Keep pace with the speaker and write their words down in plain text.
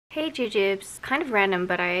Hey Jujubes, kind of random,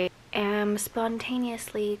 but I am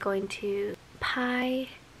spontaneously going to pie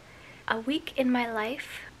a week in my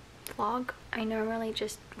life vlog. I normally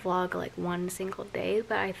just vlog like one single day,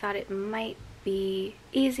 but I thought it might be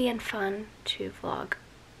easy and fun to vlog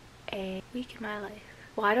a week in my life.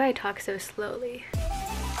 Why do I talk so slowly?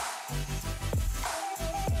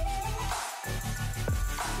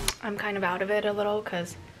 I'm kind of out of it a little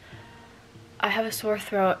because I have a sore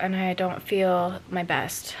throat and I don't feel my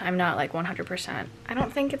best. I'm not like 100%. I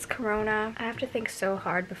don't think it's corona. I have to think so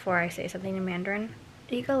hard before I say something in Mandarin.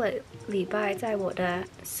 一个礼拜在我的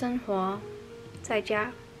生活在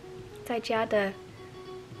家的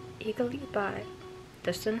一个礼拜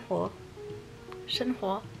的生活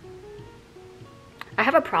I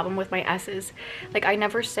have a problem with my S's. Like I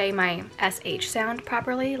never say my SH sound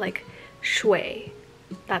properly, like shui.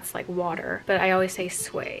 That's like water, but I always say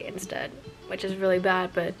sway instead, which is really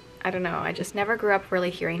bad, but I don't know. I just never grew up really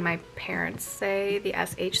hearing my parents say the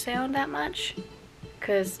SH sound that much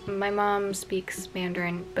because my mom speaks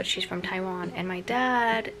Mandarin, but she's from Taiwan, and my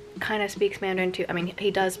dad kind of speaks Mandarin too. I mean,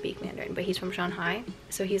 he does speak Mandarin, but he's from Shanghai,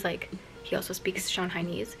 so he also speaks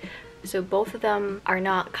Shanghainese. So both of them are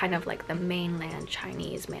not kind of like the mainland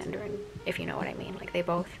Chinese Mandarin, if you know what I mean. Like they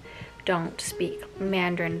both don't speak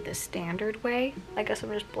Mandarin the standard way. I guess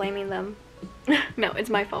I'm just blaming them. No, it's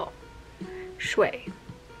my fault. Shui.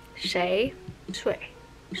 Shui. Shui.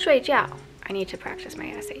 Shui jiao. I need to practice my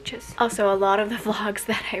SHs. Also, a lot of the vlogs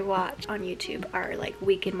that I watch on YouTube are like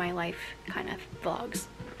week in my life kind of vlogs.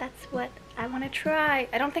 That's what I want to try.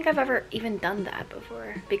 I don't think I've ever even done that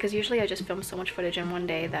before because usually I just film so much footage in one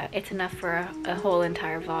day that it's enough for a whole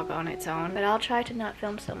entire vlog on its own. But I'll try to not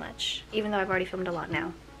film so much, even though I've already filmed a lot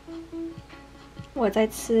now. 我在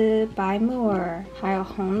吃白木耳还有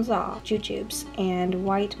红枣 jujubes and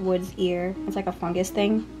white wood's ear. It's like a fungus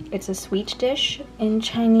thing. It's a sweet dish in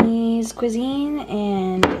Chinese cuisine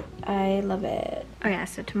and I love it. Oh yeah,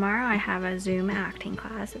 so tomorrow I have a Zoom acting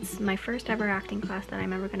class. It's my first ever acting class that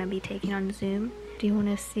I'm ever going to be taking on Zoom. Do you want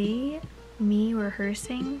to see me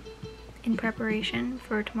rehearsing in preparation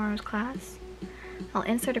for tomorrow's class? I'll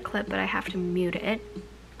insert a clip, but I have to mute it.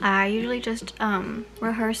 I usually just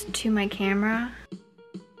rehearse to my camera.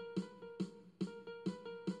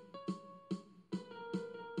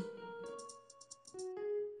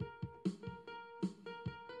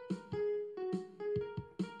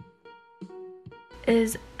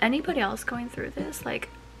 Is anybody else going through this? Like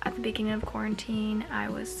at the beginning of quarantine, I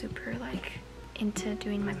was super like into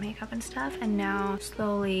doing my makeup and stuff, and now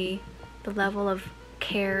slowly the level of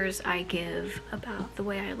cares I give about the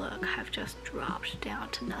way I look have just dropped down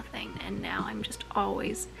to nothing, and now I'm just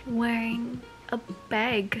always wearing a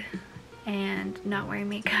bag and not wearing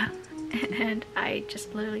makeup and I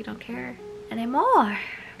just literally don't care anymore,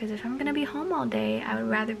 because if I'm gonna be home all day, I would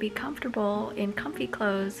rather be comfortable in comfy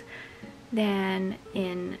clothes than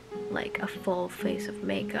in like a full face of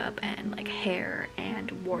makeup and like hair and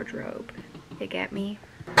wardrobe. You get me?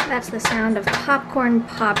 That's the sound of popcorn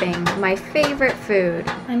popping, my favorite food.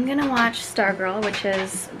 I'm gonna watch Stargirl, which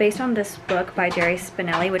is based on this book by Jerry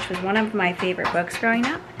Spinelli, which was one of my favorite books growing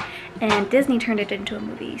up, and Disney turned it into a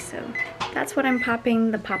movie, so that's what I'm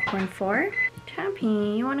popping the popcorn for. Chappy,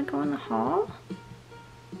 you wanna go in the hall?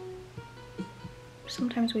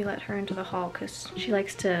 Sometimes we let her into the hall because she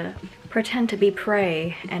likes to pretend to be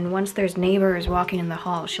prey, and once there's neighbors walking in the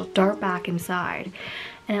hall, she'll dart back inside.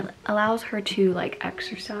 And it allows her to like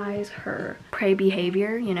exercise her prey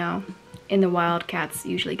behavior, you know. In the wild, cats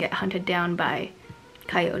usually get hunted down by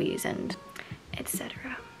coyotes and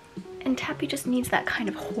etc. And Tappy just needs that kind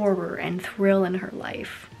of horror and thrill in her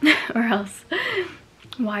life. Or else,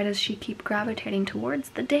 why does she keep gravitating towards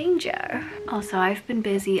the danger? Also, I've been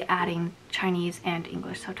busy adding Chinese and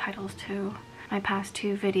English subtitles to my past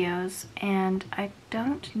 2 videos, and I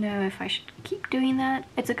don't know if I should keep doing that.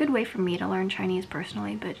 It's a good way for me to learn Chinese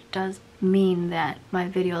personally, but it does mean that my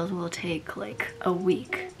videos will take like a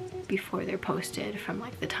week before they're posted, from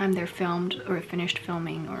like the time they're filmed or finished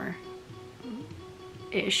filming or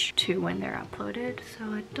ish to when they're uploaded. So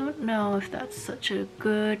I don't know if that's such a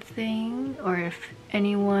good thing or if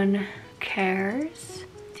anyone cares.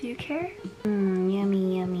 Do you care?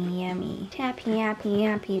 Yummy, yummy, yummy. Tappy, yappy,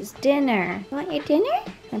 yappy's dinner. You want your dinner?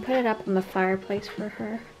 I put it up on the fireplace for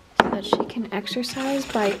her so that she can exercise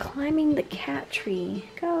by climbing the cat tree.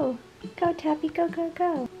 Go. Go, Tappy. Go, go,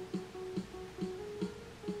 go.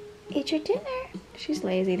 Eat your dinner. She's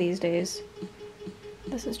lazy these days.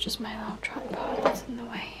 This is just my little tripod that's in the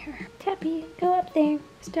way here. Tappy, go up there.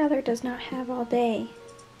 Stellar does not have all day.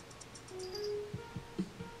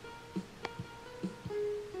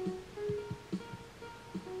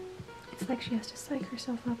 like she has to psych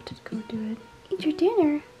herself up to go do it. Eat your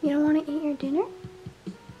dinner. You don't want to eat your dinner?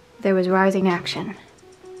 There was rising action,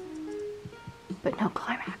 but no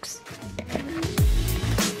climax.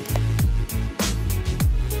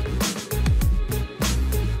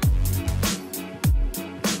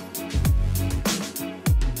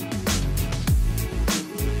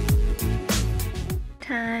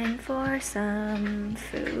 Time for some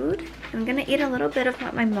food. I'm gonna eat a little bit of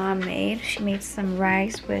what my mom made. She made some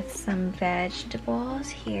rice with some vegetables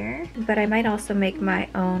here. But I might also make my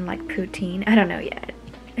own like poutine. I don't know yet.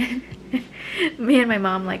 Me and my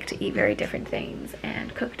mom like to eat very different things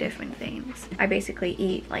and cook different things. I basically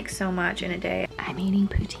eat like so much in a day. I'm eating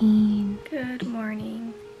poutine. Good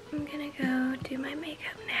morning. I'm gonna go do my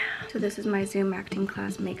makeup now. So this is my Zoom acting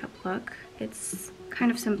class makeup look. It's kind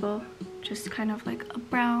of simple, just kind of like a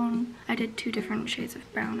brown. I did 2 different shades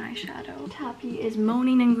of brown eyeshadow. Tappy is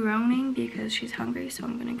moaning and groaning because she's hungry, so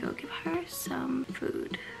I'm gonna go give her some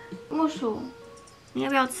food. 木薯，你要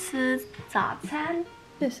不要吃早餐?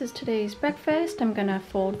 This is today's breakfast. I'm gonna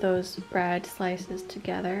fold those bread slices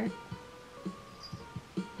together.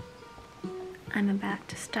 I'm about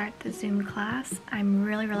to start the Zoom class. I'm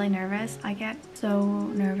really nervous. I get so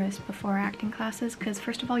nervous before acting classes because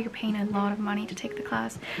first of all, you're paying a lot of money to take the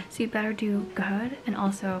class, so you better do good, and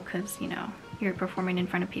also because, you know, you're performing in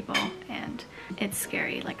front of people and it's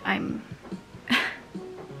scary. Like I'm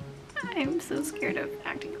so scared of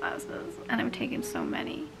acting classes and I'm taking so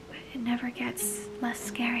many, but it never gets less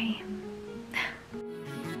scary.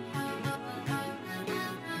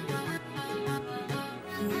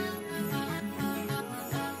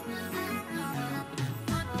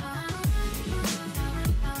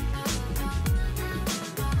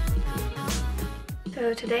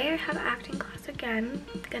 So today I have acting class again.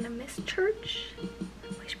 Gonna miss church.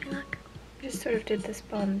 Wish me luck. I just sort of did this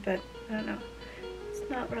bun, but I don't know. It's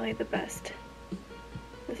not really the best.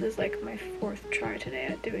 This is like my 4th try today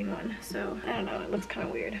at doing one, so I don't know, it looks kind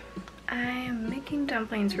of weird. I'm making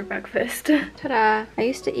dumplings for breakfast. Ta-da! I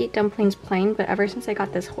used to eat dumplings plain, but ever since I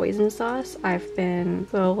got this hoisin sauce, I've been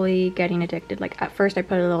slowly getting addicted. Like at first I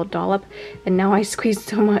put a little dollop, and now I squeeze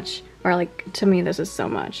so much, or like to me this is so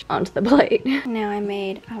much, onto the plate. Now I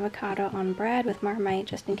made avocado on bread with Marmite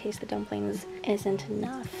just in case the dumplings isn't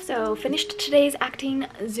enough. So finished today's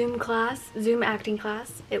Zoom acting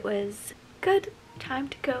class. It was good. Time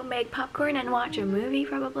to go make popcorn and watch a movie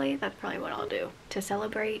probably. That's probably what I'll do to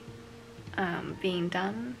celebrate being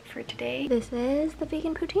done for today. This is the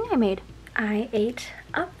vegan poutine I made. I ate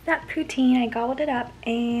up that poutine, I gobbled it up,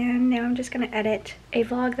 and now I'm just gonna edit a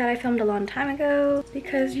vlog that I filmed a long time ago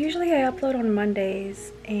because usually I upload on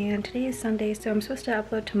Mondays and today is Sunday, so I'm supposed to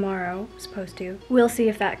upload tomorrow, supposed to. We'll see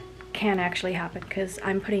if that can actually happen because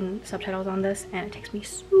I'm putting subtitles on this and it takes me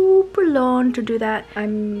super long to do that.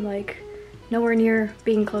 I'm like nowhere near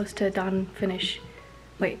being close to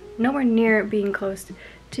nowhere near being close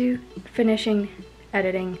to finishing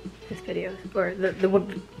editing this video, or the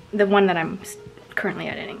one that I'm currently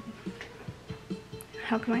editing.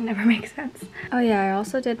 How come I never make sense? Oh yeah, I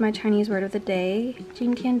also did my Chinese word of the day,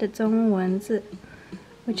 今天的中文字,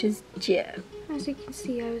 which is 姐. As you can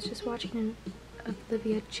see, I was just watching an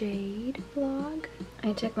Olivia Jade vlog.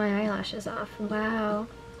 I took my eyelashes off. Wow,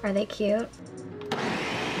 are they cute?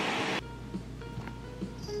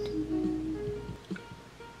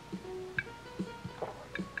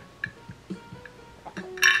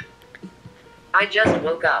 I just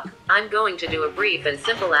woke up. I'm going to do a brief and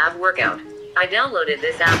simple ab workout. I downloaded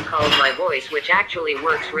this app called My Voice, which actually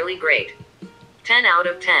works really great. 10 out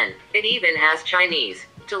of 10. It even has Chinese,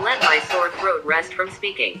 to let my sore throat rest from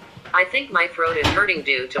speaking. I think my throat is hurting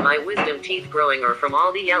due to my wisdom teeth growing or from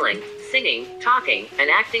all the yelling, singing, talking, and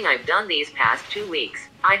acting I've done these past 2 weeks.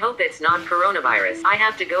 I hope it's not coronavirus. I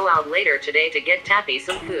have to go out later today to get Tappy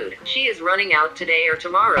some food. She is running out today or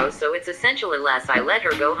tomorrow, so it's essential unless I let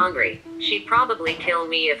her go hungry. She'd probably kill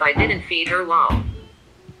me if I didn't feed her lol.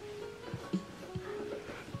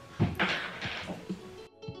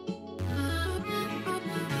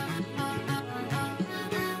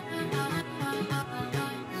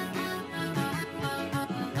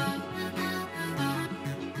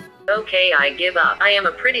 Okay, I give up. I am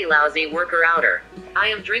a pretty lousy worker-outer. I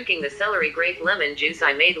am drinking the celery grape lemon juice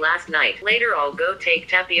I made last night. Later I'll go take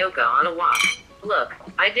tapioca on a walk. Look,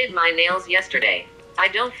 I did my nails yesterday. I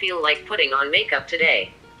don't feel like putting on makeup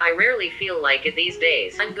today. I rarely feel like it these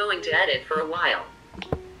days. I'm going to edit for a while.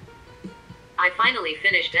 I finally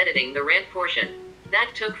finished editing the rant portion.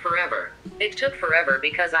 That took forever. It took forever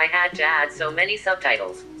because I had to add so many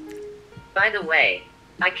subtitles. By the way,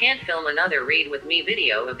 I can't film another read with me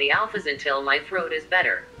video of the alphas until my throat is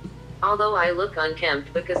better. Although I look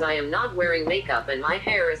unkempt because I am not wearing makeup and my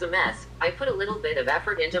hair is a mess, I put a little bit of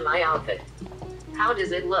effort into my outfit. How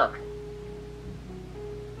does it look?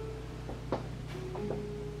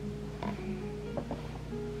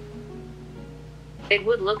 It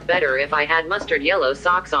would look better if I had mustard yellow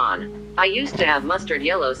socks on. I used to have mustard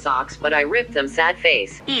yellow socks, but I ripped them sad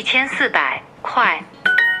face. 1400块。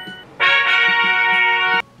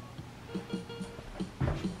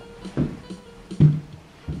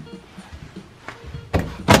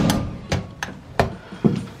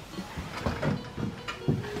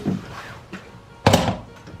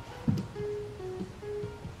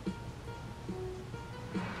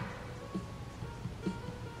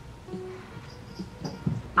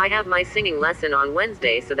I have my singing lesson on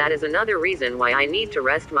Wednesday, so that is another reason why I need to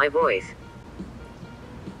rest my voice.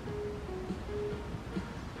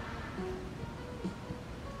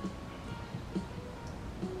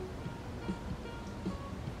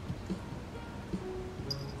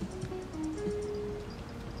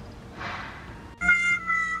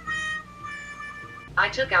 I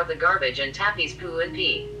took out the garbage and Tappy's poo and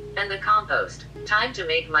pee. And the compost. Time to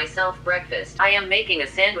make myself breakfast. I am making a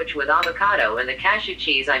sandwich with avocado and the cashew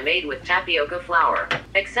cheese I made with tapioca flour.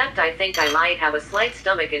 Except I think I might have a slight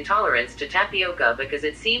stomach intolerance to tapioca because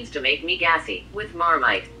it seems to make me gassy, with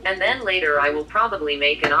Marmite. And then later I will probably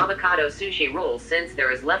make an avocado sushi roll since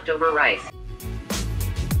there is leftover rice.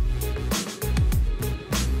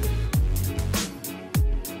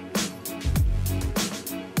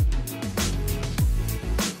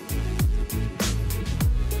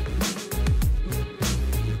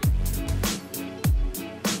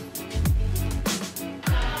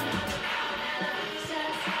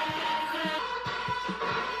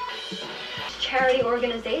 Charity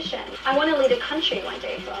organization. I want to lead a country one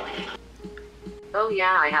day for all I know. Oh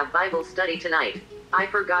yeah, I have Bible study tonight. I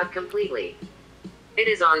forgot completely. It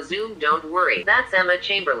is on Zoom, don't worry. That's Emma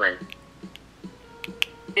Chamberlain.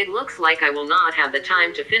 It looks like I will not have the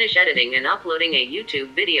time to finish editing and uploading a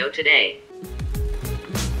YouTube video today.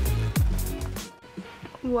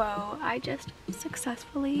 Whoa, I just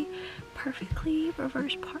successfully, perfectly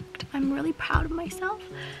reverse parked. I'm really proud of myself.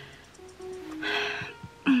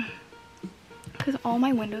 Because all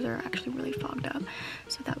my windows are actually really fogged up.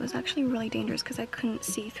 So that was actually really dangerous because I couldn't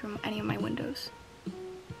see through any of my windows.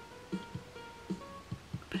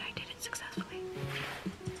 But I did it successfully.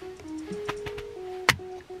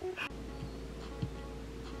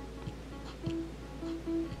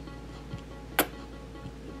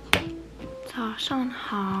 早上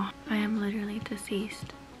好. I am literally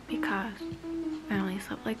deceased because I only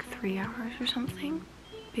slept like 3 hours or something.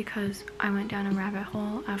 Because I went down a rabbit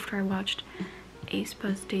hole after I watched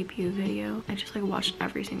aespa's debut video. I just like watched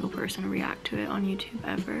every single person react to it on YouTube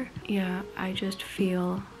ever. Yeah, I just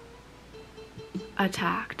feel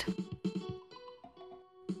attacked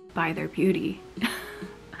by their beauty.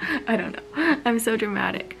 I don't know. I'm so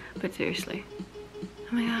dramatic, but seriously.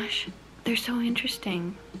 Oh my gosh, they're so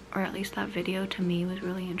interesting. Or at least that video to me was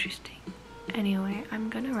really interesting. Anyway, I'm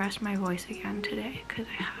gonna rest my voice again today because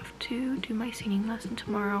I have to do my singing lesson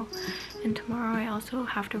tomorrow. And tomorrow I also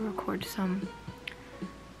have to record some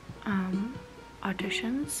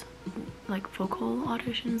auditions, like vocal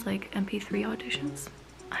auditions, like MP3 auditions.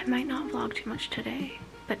 I might not vlog too much today,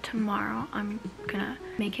 but tomorrow I'm gonna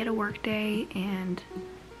make it a work day and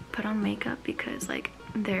put on makeup because like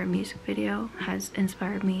their music video has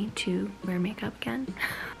inspired me to wear makeup again.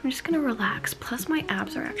 I'm just gonna relax. Plus my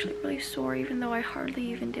abs are actually really sore even though I hardly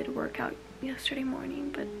even did a workout yesterday morning,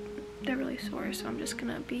 but they're really sore, so I'm just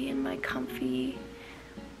gonna be in my comfy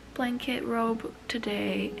blanket robe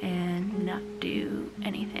today and not do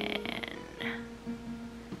anything.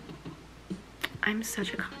 I'm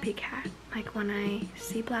such a copycat. Like when I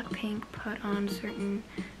see Blackpink put on certain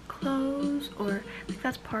clothes, or like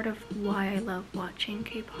that's part of why I love watching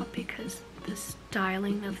K-pop, because the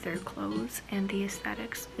styling of their clothes and the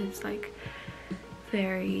aesthetics is like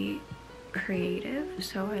very creative.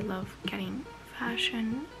 So I love getting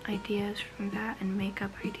fashion ideas from that and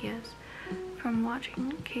makeup ideas from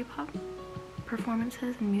watching K-pop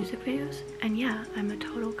performances and music videos. And yeah, I'm a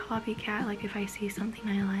total copycat. Like if I see something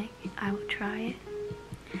I like, I will try it.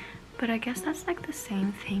 But I guess that's like the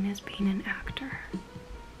same thing as being an actor.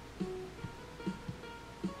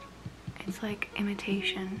 It's like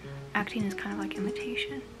imitation. Acting is kind of like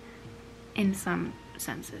imitation in some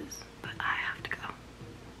senses. But I have to go.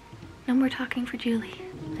 No more talking for Julie.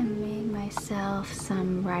 I made myself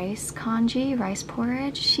some rice congee, rice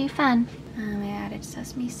porridge, shifan. I added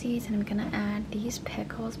sesame seeds and I'm gonna add these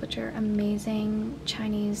pickles, which are amazing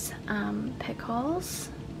Chinese pickles.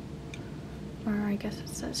 Or I guess it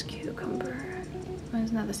says cucumber.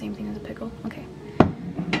 Isn't that the same thing as a pickle? Okay.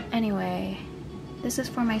 Anyway, this is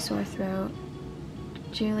for my sore throat.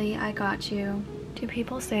 Julie, I got you. Do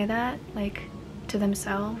people say that? Like, to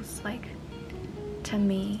themselves? Like, to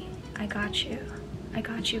me, I got you. I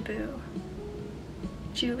got you, boo.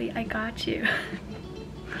 Julie, I got you.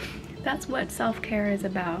 That's what self-care is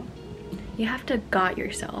about. You have to got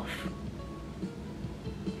yourself.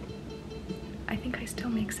 I think I still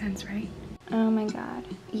make sense, right? Oh my god.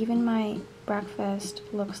 Even my breakfast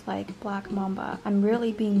looks like Black Mamba. I'm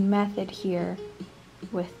really being method here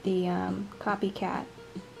with the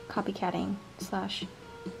copycatting slash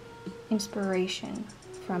inspiration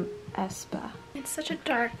from aespa. It's such a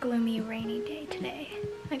dark, gloomy, rainy day today.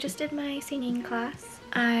 I just did my singing class.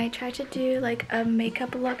 I tried to do like a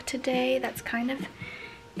makeup look today that's kind of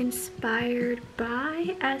inspired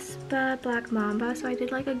by aespa Black Mamba. So I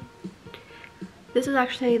did like a... This is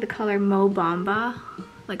actually the color Mo Bamba,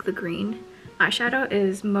 like the green. Eyeshadow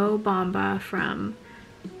is Mo Bamba from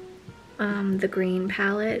the green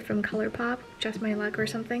palette from ColourPop, Just My Luck or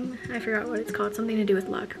something. I forgot what it's called, something to do with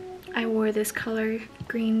luck. I wore this color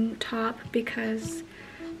green top because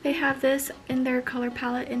they have this in their color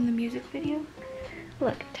palette in the music video.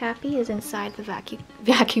 Look, Taffy is inside the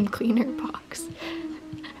vacuum cleaner box.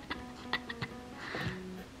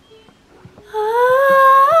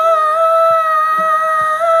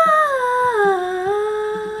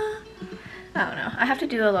 I don't know. I have to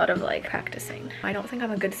do a lot of like practicing. I don't think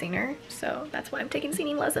I'm a good singer, so that's why I'm taking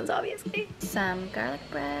singing lessons, obviously. Some garlic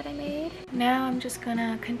bread I made. Now I'm just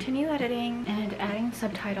gonna continue editing and adding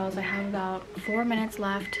subtitles. I have about 4 minutes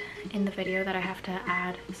left in the video that I have to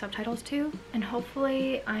add subtitles to, and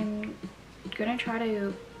hopefully I'm gonna try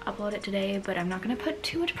to upload it today, but I'm not gonna put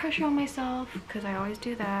too much pressure on myself because I always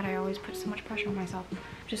do that. I always put so much pressure on myself. I'm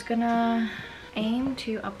just gonna aim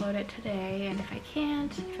to upload it today, and if I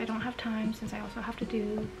can't, if I don't have time, since I also have to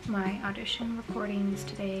do my audition recordings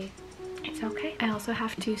today, it's okay. I also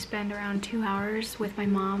have to spend around 2 hours with my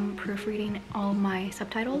mom proofreading all my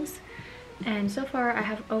subtitles, and so far I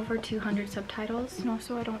have over 200 subtitles, and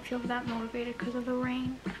also I don't feel that motivated because of the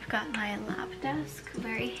rain. I've got my lap desk,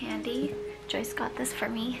 very handy. Joyce got this for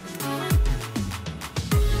me.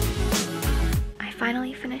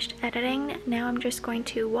 Finally finished editing. Now I'm just going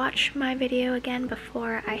to watch my video again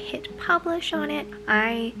before I hit publish on it.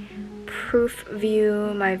 I proof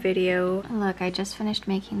view my video. Look, I just finished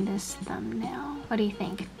making this thumbnail. What do you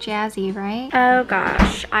think? Jazzy, right? Oh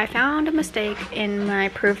gosh, I found a mistake in my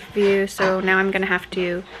proof view, so now I'm gonna have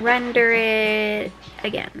to render it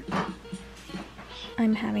again.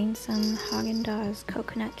 I'm having some Haagen-Dazs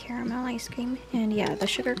coconut caramel ice cream, and yeah, the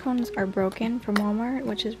sugar cones are broken from Walmart,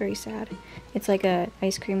 which is very sad. It's like a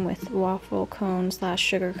ice cream with waffle cone slash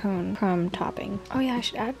sugar cone crumb topping. Oh yeah, I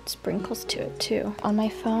should add sprinkles to it too. On my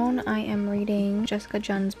phone, I am reading Jessica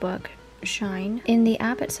Junn's book, Shine. In the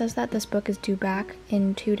app it says that this book is due back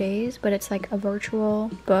in 2 days, but it's like a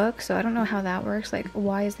virtual book, so I don't know how that works. Like,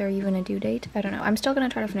 why is there even a due date? I don't know. I'm still gonna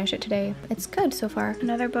try to finish it today. It's good so far.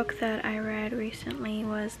 Another book that I read recently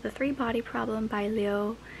was The Three Body Problem by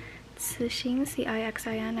Liu Cixin,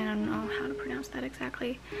 C-I-X-I-N, I don't know how to pronounce that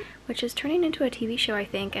exactly, which is turning into a TV show, I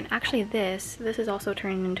think, and actually this is also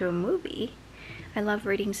turning into a movie. I love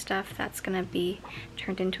reading stuff that's gonna be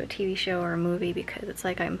turned into a TV show or a movie because it's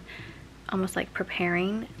like I'm almost like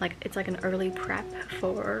preparing, like it's like an early prep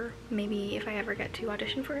for maybe if I ever get to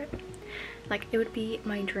audition for it. Like, it would be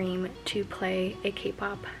my dream to play a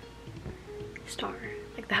K-pop star.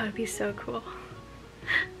 Like, that would be so cool.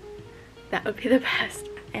 That would be the best.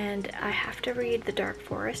 And I have to read The Dark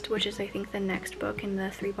Forest, which is I think the next book in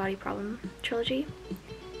the Three Body Problem trilogy.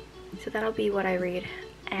 So that'll be what I read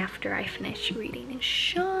after I finish reading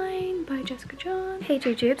Shine by Jessica Junn. Hey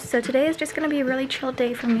Jujubes, so today is just gonna be a really chill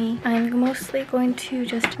day for me. I'm mostly going to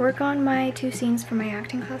just work on my 2 scenes for my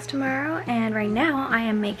acting class tomorrow, and right now I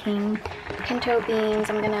am making pinto beans.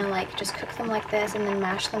 I'm gonna like just cook them like this and then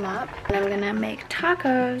mash them up. And I'm gonna make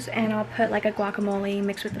tacos, and I'll put like a guacamole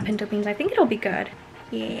mixed with the pinto beans. I think it'll be good.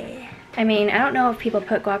 Yeah. I mean, I don't know if people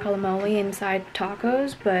put guacamole inside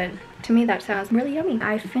tacos, but to me that sounds really yummy.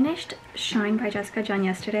 I finished Shine by Jessica Junn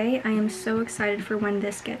yesterday. I am so excited for when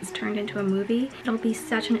this gets turned into a movie. It'll be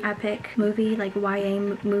such an epic movie, like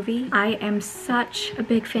YA movie. I am such a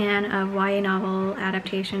big fan of YA novel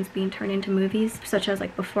adaptations being turned into movies, such as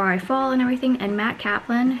like Before I Fall and everything. And Matt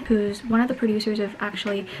Kaplan, who's one of the producers of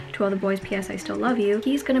actually To All the Boys PS I Still Love You,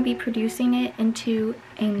 he's gonna be producing it into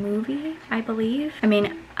a movie, I believe. I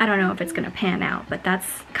mean, I don't know if it's gonna pan out, but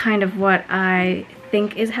that's kind of what I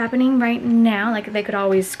think is happening right now. Like, they could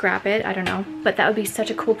always scrap it, I don't know. But that would be such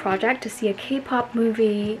a cool project to see a K-pop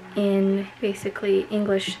movie in basically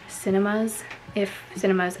English cinemas. if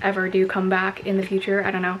cinemas ever do come back in the future.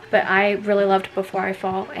 I don't know. But I really loved Before I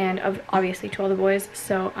Fall and obviously To All the Boys,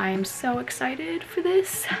 so I am so excited for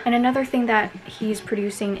this. And another thing that he's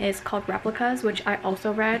producing is called Replicas, which I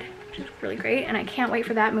also read, which is really great, and I can't wait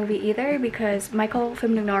for that movie either because Michael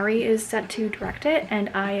Fimnari is set to direct it, and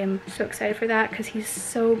I am so excited for that because he's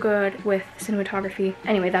so good with cinematography.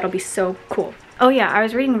 Anyway, that'll be so cool. Oh yeah, I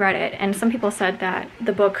was reading Reddit and some people said that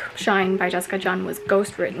the book Shine by Jessica Jung was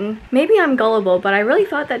ghostwritten. Maybe I'm gullible, but I really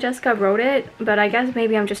thought that Jessica wrote it, but I guess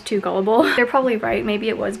maybe I'm just too gullible. They're probably right, maybe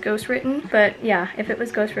it was ghostwritten, but yeah, if it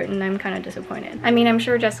was ghostwritten, I'm kind of disappointed. I mean, I'm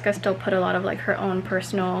sure Jessica still put a lot of like her own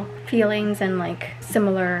personal feelings and like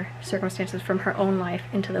similar circumstances from her own life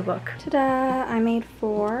into the book. Ta-da! I made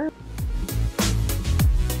 4.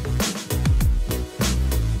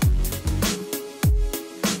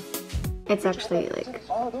 It's actually like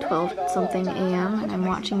 12 something a.m. and I'm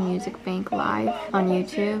watching Music Bank live on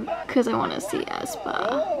YouTube because I want to see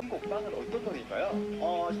aespa.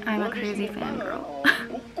 I'm a crazy fangirl.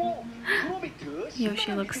 Yo,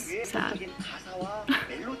 she looks sad.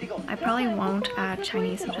 I probably won't add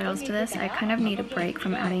Chinese subtitles to this. I kind of need a break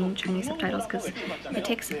from adding Chinese subtitles because it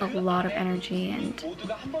takes a lot of energy and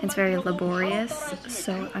it's very laborious.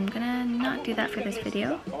 So I'm gonna not do that for this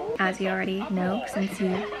video, as you already know since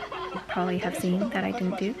you probably have seen that I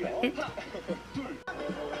didn't do it.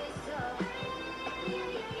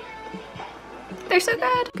 They're so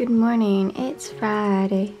good. Good morning. It's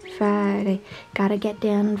Friday. Gotta get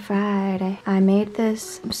down on Friday. I made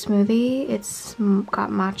this smoothie. It's got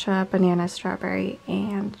matcha, banana, strawberry,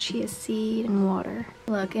 and chia seed and water.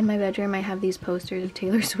 Look, in my bedroom I have these posters of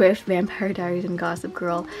Taylor Swift, Vampire Diaries, and Gossip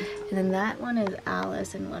Girl. And then that one is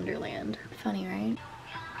Alice in Wonderland. Funny, right?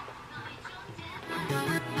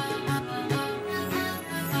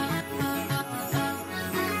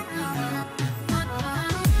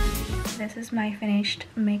 This is my finished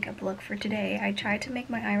makeup look for today. I tried to make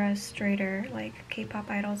my eyebrows straighter like K-pop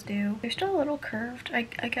idols do. They're still a little curved, I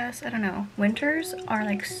guess. I don't know. Winters are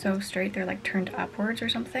like so straight. They're like turned upwards or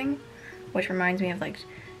something, which reminds me of like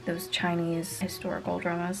those Chinese historical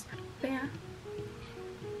dramas. But yeah.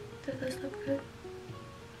 Does this look good?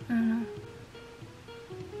 I don't know.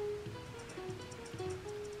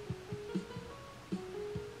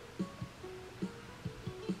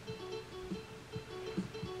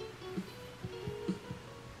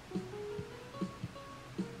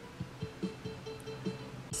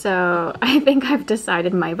 So I think I've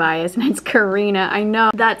decided my bias and it's Karina. I know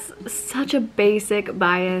that's such a basic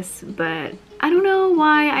bias, but I don't know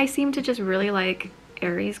why I seem to just really like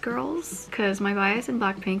Aries girls because my bias in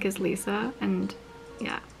Blackpink is Lisa, and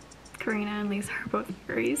yeah, Karina and Lisa are both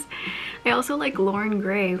Aries. I also like Lauren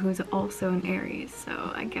Gray, who's also an Aries,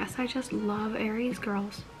 so I guess I just love Aries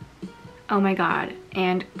girls. Oh my god,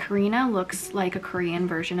 and Karina looks like a Korean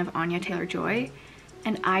version of Anya Taylor-Joy,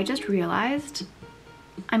 and I just realized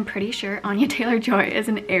I'm pretty sure Anya Taylor-Joy is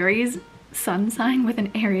an Aries sun sign with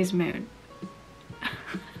an Aries moon.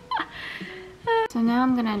 So now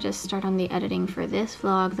I'm gonna just start on the editing for this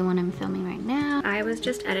vlog, the one I'm filming right now. I was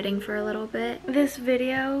just editing for a little bit. This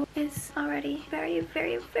video is already very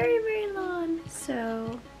long.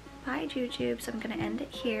 So bye jujubes, I'm gonna end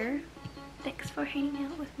it here. Thanks for hanging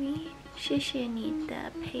out with me. 谢谢你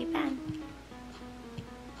的陪伴.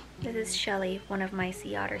 This is Shelly, one of my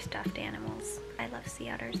sea otter stuffed animals. I love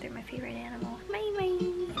sea otters, they're my favorite animal. Bye bye.